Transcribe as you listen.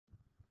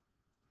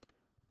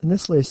In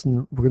this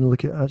lesson, we're going to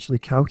look at actually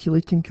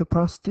calculating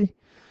capacity.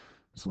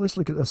 So let's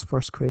look at this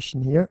first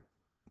question here.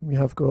 We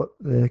have got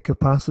the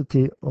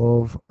capacity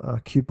of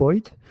a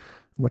cuboid.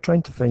 And we're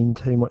trying to find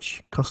how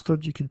much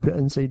custard you could put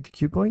inside the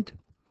cuboid.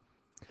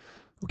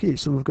 Okay,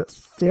 so we've got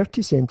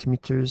 30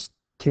 centimetres,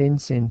 10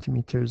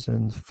 centimetres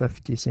and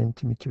 50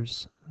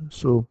 centimetres.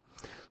 So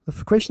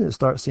the question that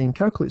starts saying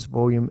calculates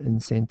volume in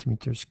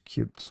centimetres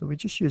cubed. So we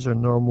just use our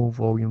normal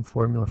volume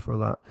formula for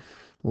that.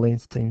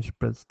 Length times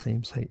breadth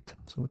times height.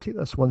 So we'll take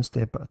this one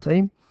step at a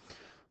time.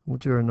 We'll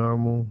do our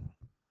normal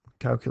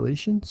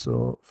calculation.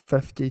 So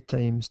 50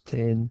 times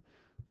 10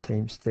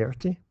 times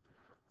 30.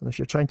 And if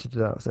you're trying to do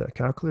that without a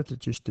calculator,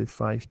 just do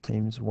 5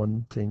 times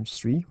 1 times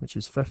 3, which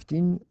is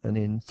 15, and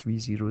then 3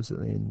 zeros at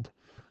the end.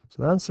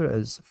 So the answer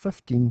is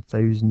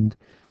 15,000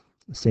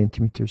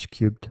 centimetres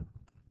cubed.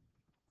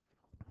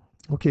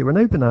 Okay, we're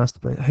now being asked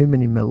about how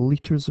many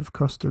millilitres of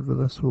custard will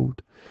this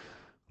hold.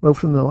 Well,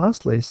 from the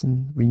last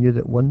lesson, we knew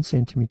that 1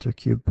 centimetre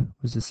cube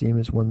was the same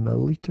as 1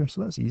 millilitre,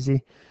 so that's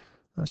easy.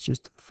 That's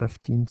just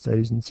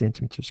 15,000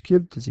 centimetres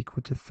cubed is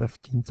equal to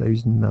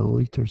 15,000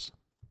 millilitres.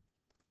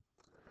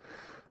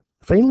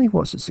 Finally,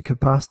 what's its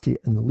capacity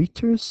in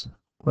litres?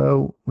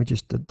 Well, we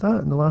just did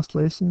that in the last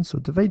lesson, so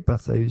divide by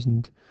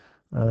 1,000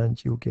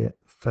 and you'll get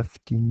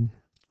 15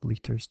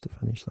 litres to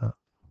finish that.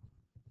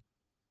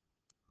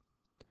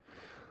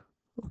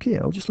 Okay,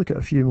 I'll just look at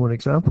a few more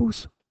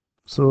examples.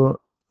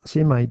 So,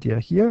 same idea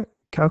here.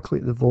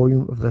 Calculate the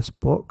volume of this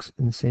box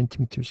in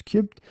centimetres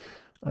cubed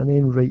and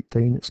then write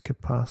down its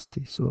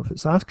capacity. So if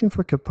it's asking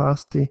for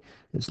capacity,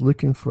 it's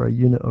looking for a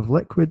unit of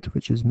liquid,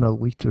 which is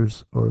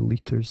millilitres or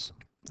litres.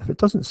 If it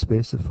doesn't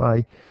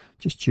specify,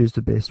 just choose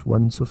the best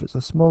one. So if it's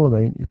a small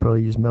amount, you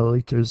probably use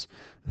millilitres.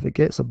 If it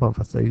gets above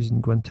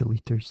 1,000, go into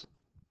litres.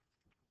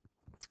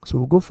 So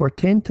we'll go for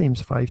 10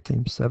 times 5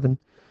 times 7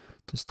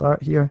 to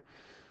start here.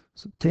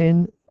 So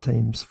 10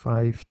 times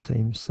 5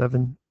 times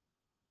 7.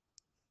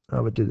 I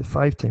would do the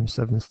 5 times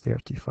 7 is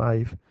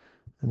 35,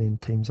 and then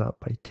times that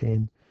by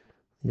 10.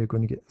 You're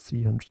going to get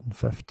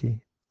 350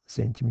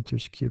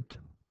 centimetres cubed.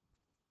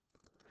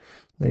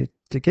 Now,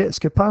 to get its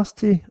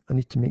capacity, I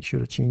need to make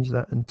sure I change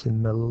that into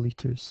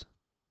millilitres.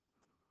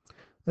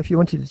 If you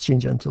wanted to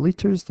change it into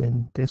litres,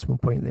 then decimal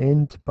point at the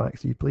end, back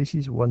 3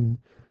 places, 1,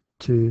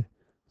 2,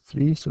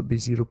 3, so it would be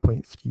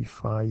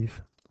 0.35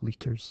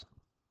 litres.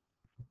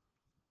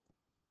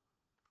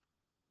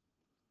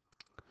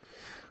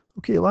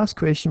 Okay, last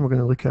question we're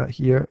going to look at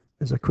here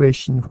is a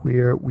question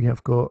where we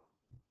have got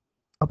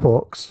a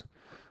box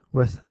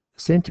with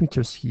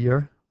centimetres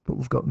here, but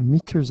we've got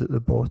metres at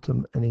the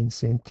bottom and then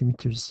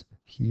centimetres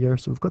here.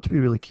 So we've got to be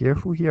really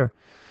careful here,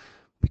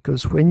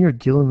 because when you're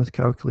dealing with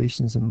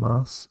calculations in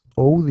maths,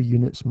 all the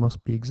units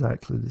must be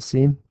exactly the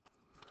same.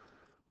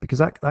 Because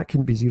that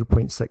can be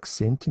 0.6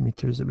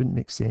 centimetres. It wouldn't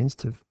make sense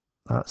to have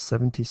that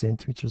 70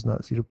 centimetres and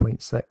that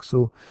 0.6.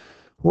 So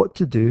what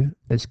to do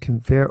is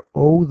convert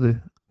all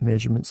the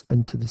measurements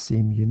into the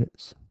same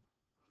units.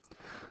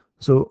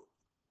 So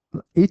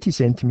 80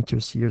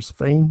 centimetres here is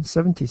fine,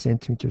 70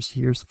 centimetres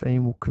here is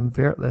fine. We'll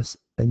convert this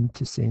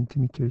into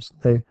centimetres.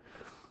 Now,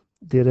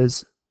 there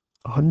is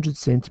 100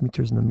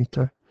 centimetres in a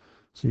metre,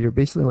 so you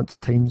basically want to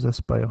times this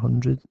by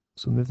 100.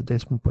 So move the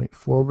decimal point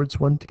forwards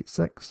 1 to get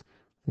 6,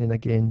 and then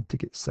again to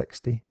get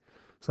 60.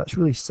 So that's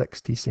really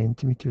 60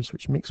 centimetres,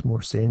 which makes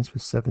more sense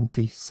with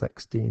 70,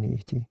 60 and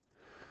 80.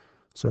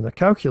 So in a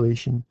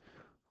calculation,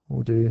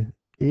 we'll do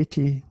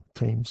 80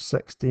 times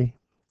 60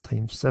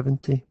 times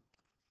 70.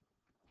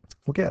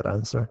 We'll get our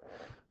answer.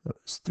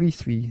 It's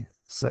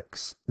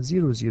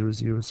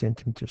 336,000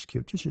 centimetres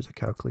cubed. Just use a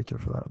calculator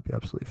for that, would be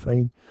absolutely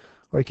fine.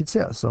 Or you could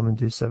set a sum and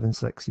do 7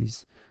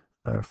 sixes,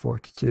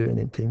 42, and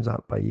then times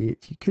that by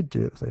 8. You could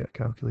do it without a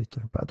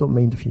calculator, but I don't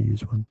mind if you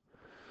use one.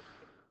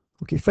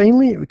 Okay,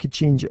 finally, we could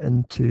change it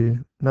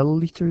into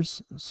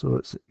millilitres. So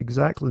it's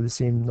exactly the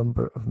same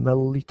number of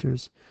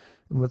millilitres.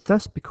 And with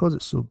this, because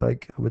it's so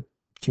big, I would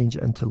change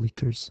it into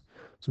litres.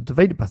 So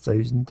divided by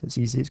 1,000, it's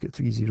easy, it's got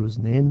 3 zeros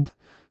in the end.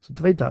 So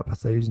divide that by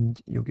 1,000,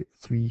 you'll get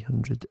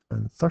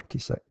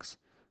 336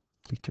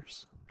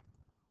 litres.